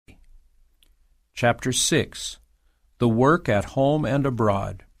Chapter 6. The Work at Home and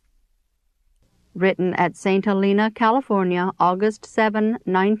Abroad. Written at St. Helena, California, August 7,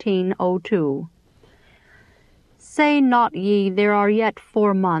 1902. Say not ye, there are yet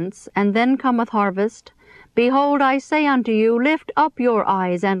 4 months, and then cometh harvest. Behold, I say unto you, lift up your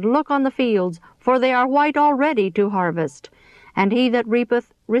eyes, and look on the fields, for they are white already to harvest. And he that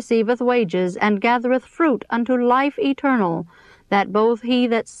reapeth receiveth wages, and gathereth fruit unto life eternal, that both he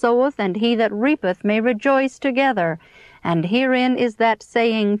that soweth and he that reapeth may rejoice together. And herein is that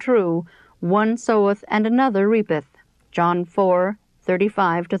saying true, one soweth and another reapeth. John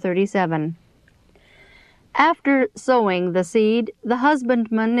 4:35-37. After sowing the seed, the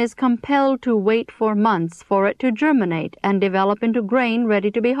husbandman is compelled to wait for months for it to germinate and develop into grain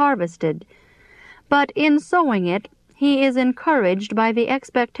ready to be harvested. But in sowing it, he is encouraged by the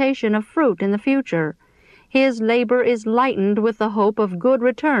expectation of fruit in the future. His labor is lightened with the hope of good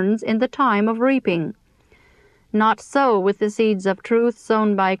returns in the time of reaping. Not so with the seeds of truth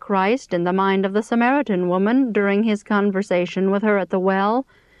sown by Christ in the mind of the Samaritan woman during his conversation with her at the well.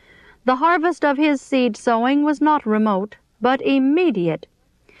 The harvest of his seed sowing was not remote, but immediate.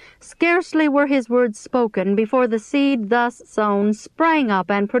 Scarcely were his words spoken before the seed thus sown sprang up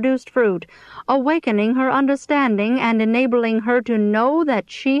and produced fruit, awakening her understanding and enabling her to know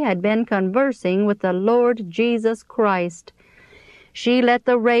that she had been conversing with the Lord Jesus Christ. She let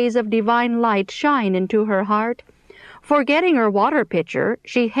the rays of divine light shine into her heart. Forgetting her water pitcher,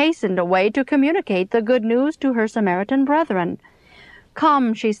 she hastened away to communicate the good news to her Samaritan brethren.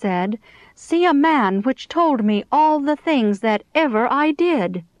 "Come," she said, "see a man which told me all the things that ever I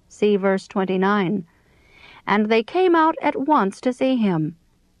did." See verse 29. And they came out at once to see him.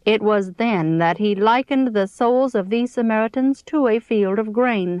 It was then that he likened the souls of these Samaritans to a field of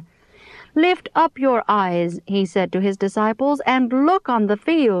grain. "Lift up your eyes," he said to his disciples, "and look on the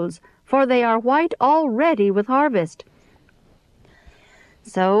fields, for they are white already with harvest."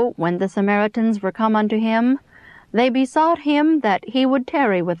 So when the Samaritans were come unto him, they besought him that he would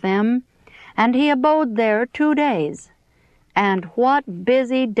tarry with them, and he abode there 2 days. And what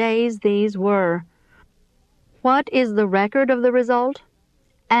busy days these were! What is the record of the result?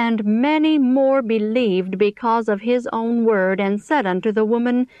 "And many more believed because of his own word, and said unto the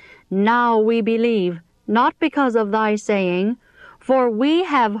woman, Now we believe, not because of thy saying, for we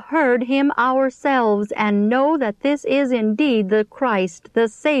have heard him ourselves, and know that this is indeed the Christ, the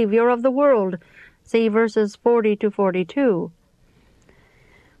Savior of the world." See verses 40-42.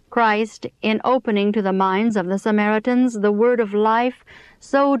 Christ, in opening to the minds of the Samaritans the word of life,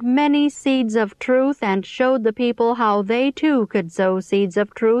 sowed many seeds of truth and showed the people how they too could sow seeds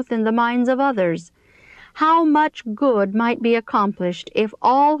of truth in the minds of others. How much good might be accomplished if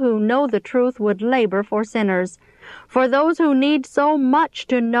all who know the truth would labor for sinners, for those who need so much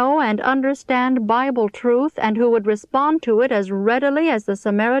to know and understand Bible truth and who would respond to it as readily as the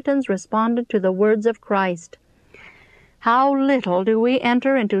Samaritans responded to the words of Christ. How little do we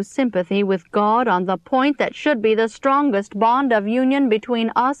enter into sympathy with God on the point that should be the strongest bond of union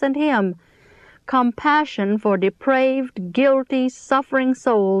between us and Him: compassion for depraved, guilty, suffering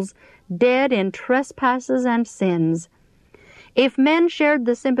souls, dead in trespasses and sins. If men shared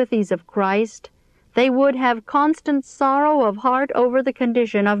the sympathies of Christ, they would have constant sorrow of heart over the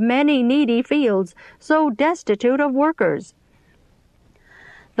condition of many needy fields so destitute of workers.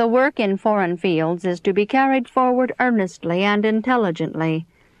 The work in foreign fields is to be carried forward earnestly and intelligently,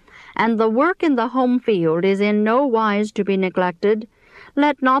 and the work in the home field is in no wise to be neglected.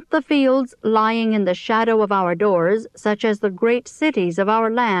 Let not the fields lying in the shadow of our doors, such as the great cities of our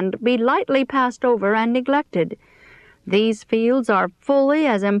land, be lightly passed over and neglected. These fields are fully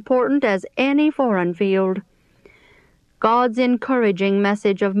as important as any foreign field. God's encouraging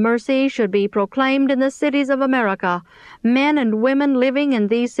message of mercy should be proclaimed in the cities of America. Men and women living in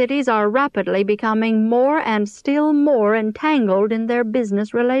these cities are rapidly becoming more and still more entangled in their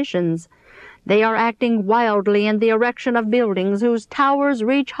business relations. They are acting wildly in the erection of buildings whose towers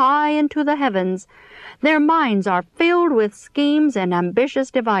reach high into the heavens. Their minds are filled with schemes and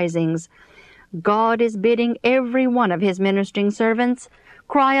ambitious devisings. God is bidding every one of His ministering servants,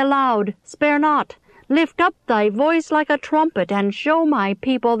 "Cry aloud, spare not. Lift up thy voice like a trumpet, and show my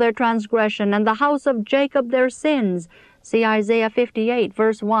people their transgression, and the house of Jacob their sins." See Isaiah 58,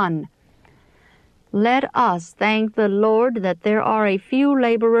 verse 1. Let us thank the Lord that there are a few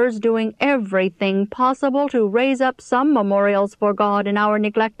laborers doing everything possible to raise up some memorials for God in our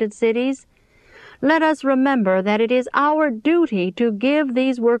neglected cities. Let us remember that it is our duty to give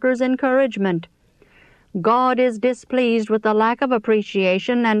these workers encouragement. God is displeased with the lack of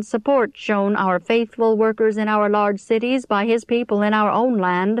appreciation and support shown our faithful workers in our large cities by His people in our own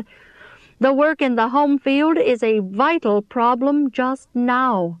land. The work in the home field is a vital problem just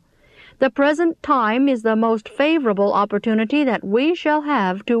now. The present time is the most favorable opportunity that we shall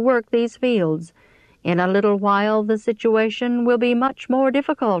have to work these fields. In a little while the situation will be much more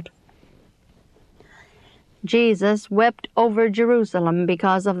difficult. Jesus wept over Jerusalem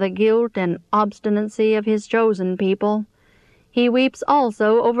because of the guilt and obstinacy of his chosen people. He weeps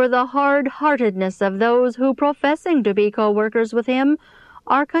also over the hard-heartedness of those who, professing to be co-workers with him,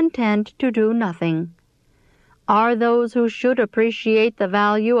 are content to do nothing. Are those who should appreciate the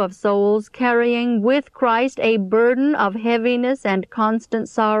value of souls carrying with Christ a burden of heaviness and constant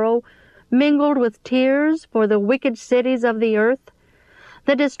sorrow, mingled with tears for the wicked cities of the earth?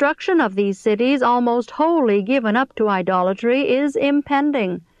 The destruction of these cities, almost wholly given up to idolatry, is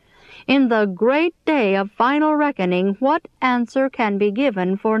impending. In the great day of final reckoning, what answer can be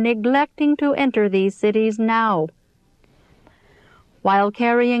given for neglecting to enter these cities now? While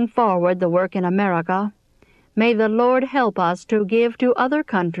carrying forward the work in America, may the Lord help us to give to other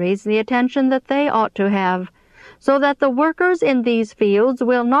countries the attention that they ought to have, so that the workers in these fields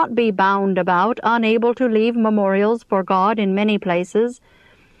will not be bound about, unable to leave memorials for God in many places.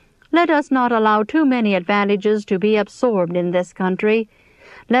 Let us not allow too many advantages to be absorbed in this country.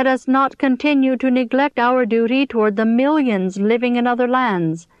 Let us not continue to neglect our duty toward the millions living in other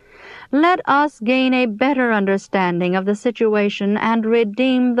lands. Let us gain a better understanding of the situation and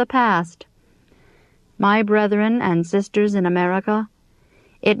redeem the past. My brethren and sisters in America,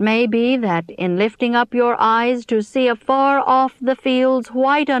 it may be that in lifting up your eyes to see afar off the fields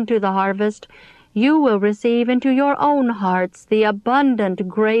white unto the harvest, you will receive into your own hearts the abundant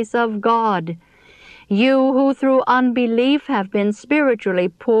grace of God. You who through unbelief have been spiritually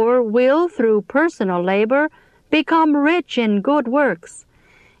poor will, through personal labor, become rich in good works.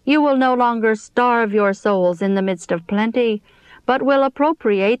 You will no longer starve your souls in the midst of plenty, but will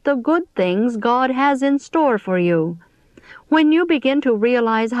appropriate the good things God has in store for you. When you begin to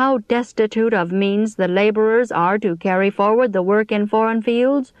realize how destitute of means the laborers are to carry forward the work in foreign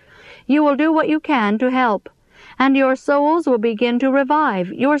fields, you will do what you can to help, and your souls will begin to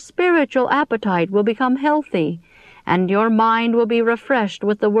revive, your spiritual appetite will become healthy, and your mind will be refreshed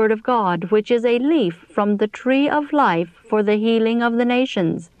with the Word of God, which is a leaf from the tree of life for the healing of the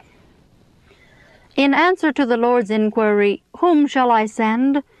nations. In answer to the Lord's inquiry, "Whom shall I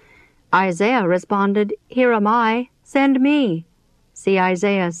send?" Isaiah responded, "Here am I, send me." See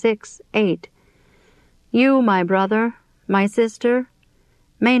Isaiah 6:8. You, my brother, my sister,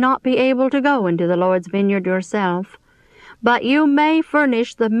 may not be able to go into the Lord's vineyard yourself, but you may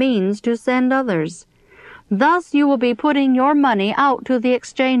furnish the means to send others. Thus you will be putting your money out to the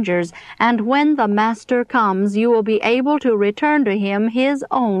exchangers, and when the master comes you will be able to return to him his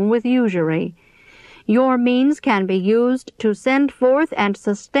own with usury. Your means can be used to send forth and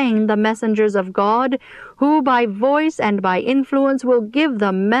sustain the messengers of God, who by voice and by influence will give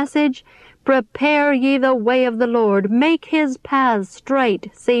the message, "Prepare ye the way of the Lord, make his paths straight."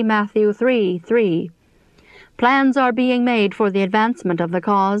 See Matthew 3:3. Plans are being made for the advancement of the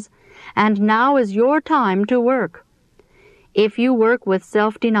cause, and now is your time to work. If you work with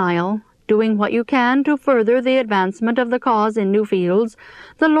self-denial, doing what you can to further the advancement of the cause in new fields,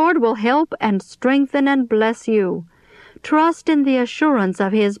 the Lord will help and strengthen and bless you. Trust in the assurance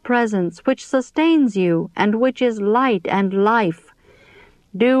of his presence, which sustains you, and which is light and life.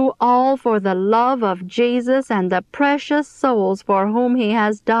 Do all for the love of Jesus and the precious souls for whom he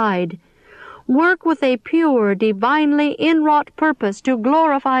has died. Work with a pure, divinely inwrought purpose to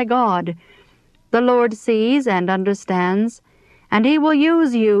glorify God. The Lord sees and understands, and he will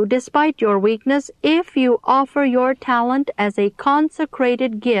use you despite your weakness if you offer your talent as a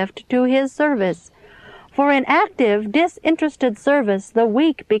consecrated gift to his service. For in active, disinterested service the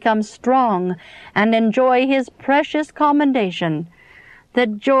weak become strong and enjoy his precious commendation. The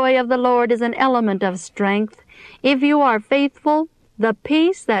joy of the Lord is an element of strength. If you are faithful, the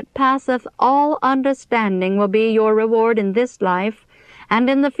peace that passeth all understanding will be your reward in this life, and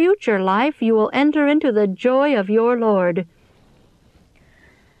in the future life you will enter into the joy of your Lord.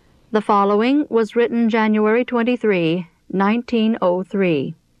 The following was written January 23,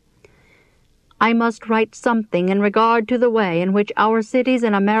 1903. I must write something in regard to the way in which our cities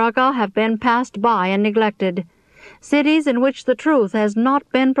in America have been passed by and neglected, cities in which the truth has not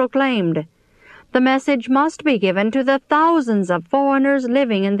been proclaimed. The message must be given to the thousands of foreigners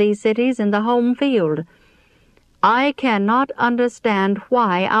living in these cities in the home field. I cannot understand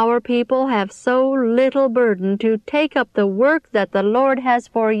why our people have so little burden to take up the work that the Lord has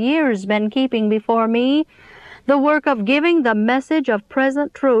for years been keeping before me, the work of giving the message of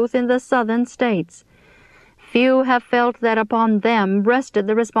present truth in the southern states. Few have felt that upon them rested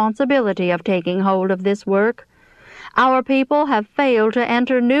the responsibility of taking hold of this work. Our people have failed to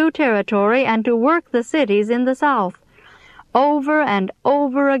enter new territory and to work the cities in the South. Over and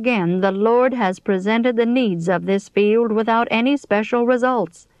over again the Lord has presented the needs of this field without any special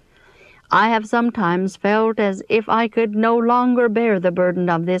results. I have sometimes felt as if I could no longer bear the burden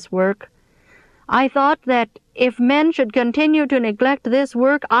of this work. I thought that if men should continue to neglect this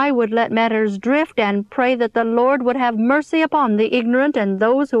work, I would let matters drift and pray that the Lord would have mercy upon the ignorant and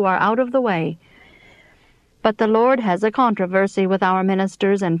those who are out of the way. But the Lord has a controversy with our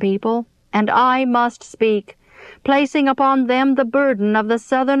ministers and people, and I must speak, placing upon them the burden of the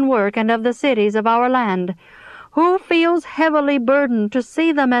southern work and of the cities of our land. Who feels heavily burdened to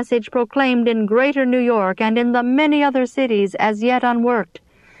see the message proclaimed in Greater New York and in the many other cities as yet unworked?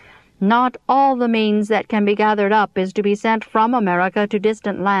 Not all the means that can be gathered up is to be sent from America to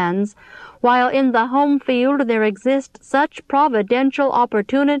distant lands, while in the home field there exist such providential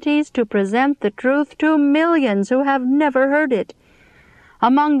opportunities to present the truth to millions who have never heard it.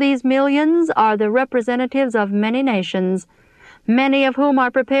 Among these millions are the representatives of many nations, many of whom are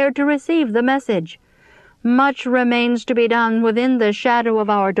prepared to receive the message. Much remains to be done within the shadow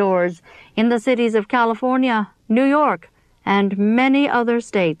of our doors, in the cities of California, New York, and many other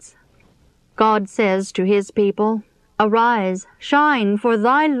states. God says to his people, "Arise, shine, for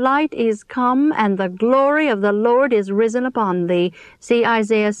thy light is come, and the glory of the Lord is risen upon thee." See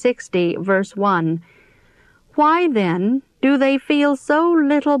Isaiah 60, verse 1. Why, then, do they feel so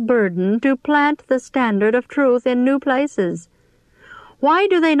little burden to plant the standard of truth in new places? Why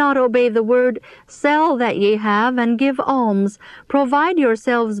do they not obey the word, "Sell that ye have, and give alms. Provide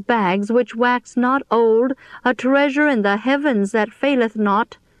yourselves bags which wax not old, a treasure in the heavens that faileth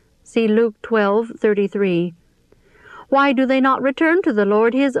not"? See Luke 12:33. Why do they not return to the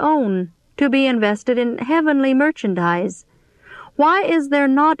Lord his own, to be invested in heavenly merchandise? Why is there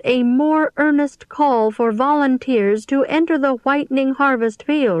not a more earnest call for volunteers to enter the whitening harvest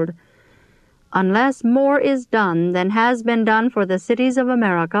field? Unless more is done than has been done for the cities of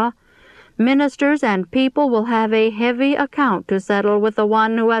America, ministers and people will have a heavy account to settle with the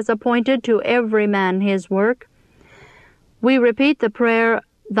one who has appointed to every man his work. We repeat the prayer,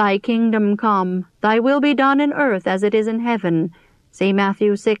 "Thy kingdom come, thy will be done in earth as it is in heaven." See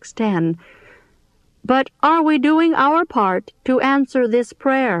Matthew 6:10. But are we doing our part to answer this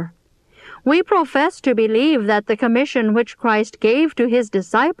prayer? We profess to believe that the commission which Christ gave to his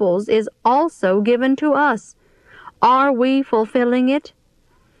disciples is also given to us. Are we fulfilling it?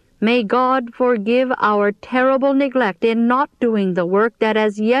 May God forgive our terrible neglect in not doing the work that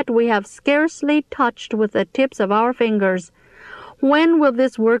as yet we have scarcely touched with the tips of our fingers. When will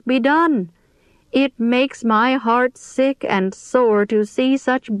this work be done? It makes my heart sick and sore to see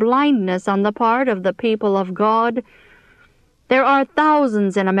such blindness on the part of the people of God. There are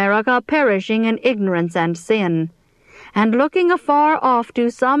thousands in America perishing in ignorance and sin, and looking afar off to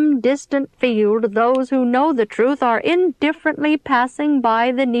some distant field, those who know the truth are indifferently passing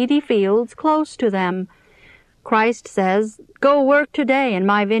by the needy fields close to them. Christ says, "Go work today in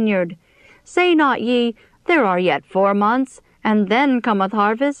my vineyard. Say not ye, There are yet 4 months, and then cometh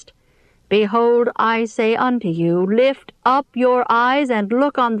harvest. Behold, I say unto you, lift up your eyes and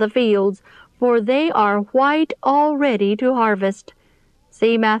look on the fields, for they are white already to harvest."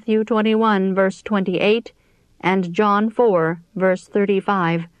 See Matthew 21, verse 28, and John 4, verse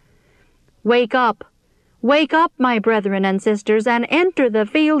 35. Wake up, my brethren and sisters, and enter the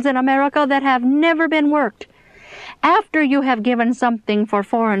fields in America that have never been worked. After you have given something for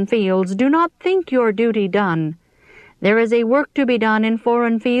foreign fields, do not think your duty done. There is a work to be done in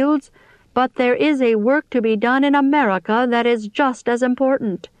foreign fields, but there is a work to be done in America that is just as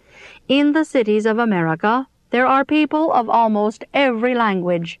important. In the cities of America, there are people of almost every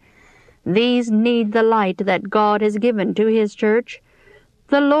language. These need the light that God has given to his church.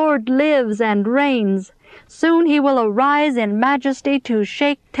 The Lord lives and reigns. Soon he will arise in majesty to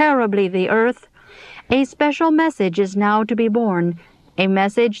shake terribly the earth. A special message is now to be born, a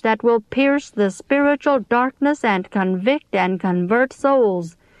message that will pierce the spiritual darkness and convict and convert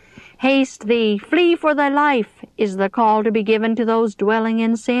souls. "Haste thee, flee for thy life," is the call to be given to those dwelling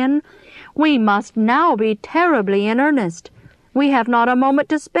in sin. We must now be terribly in earnest. We have not a moment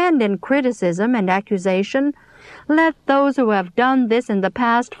to spend in criticism and accusation. Let those who have done this in the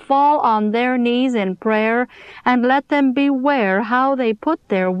past fall on their knees in prayer, and let them beware how they put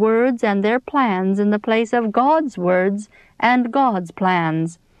their words and their plans in the place of God's words and God's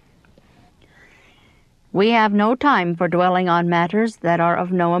plans. We have no time for dwelling on matters that are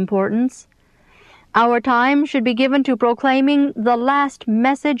of no importance. Our time should be given to proclaiming the last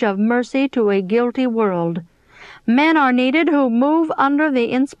message of mercy to a guilty world. Men are needed who move under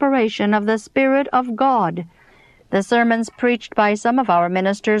the inspiration of the Spirit of God. The sermons preached by some of our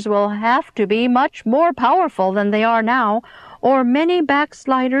ministers will have to be much more powerful than they are now, or many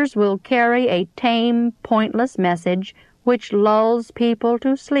backsliders will carry a tame, pointless message which lulls people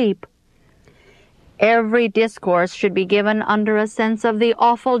to sleep. Every discourse should be given under a sense of the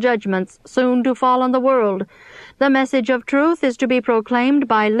awful judgments soon to fall on the world. The message of truth is to be proclaimed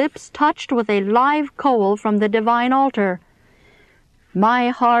by lips touched with a live coal from the divine altar. My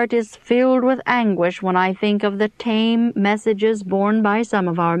heart is filled with anguish when I think of the tame messages borne by some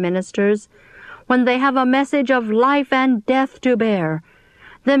of our ministers, when they have a message of life and death to bear.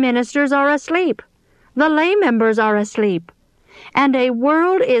 The ministers are asleep. The lay members are asleep. And a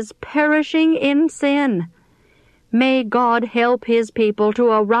world is perishing in sin. May God help His people to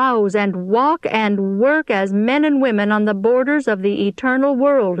arouse and walk and work as men and women on the borders of the eternal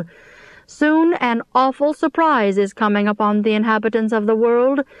world. Soon an awful surprise is coming upon the inhabitants of the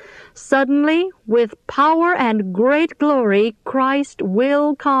world. Suddenly, with power and great glory, Christ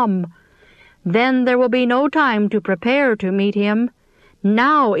will come. Then there will be no time to prepare to meet Him.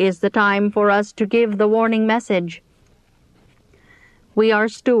 Now is the time for us to give the warning message. We are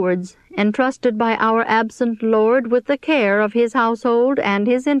stewards, entrusted by our absent Lord with the care of His household and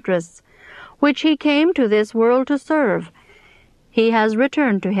His interests, which He came to this world to serve. He has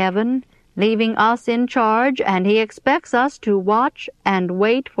returned to heaven, leaving us in charge, and He expects us to watch and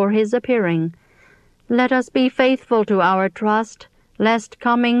wait for His appearing. Let us be faithful to our trust, lest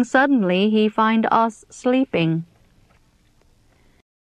coming suddenly He find us sleeping.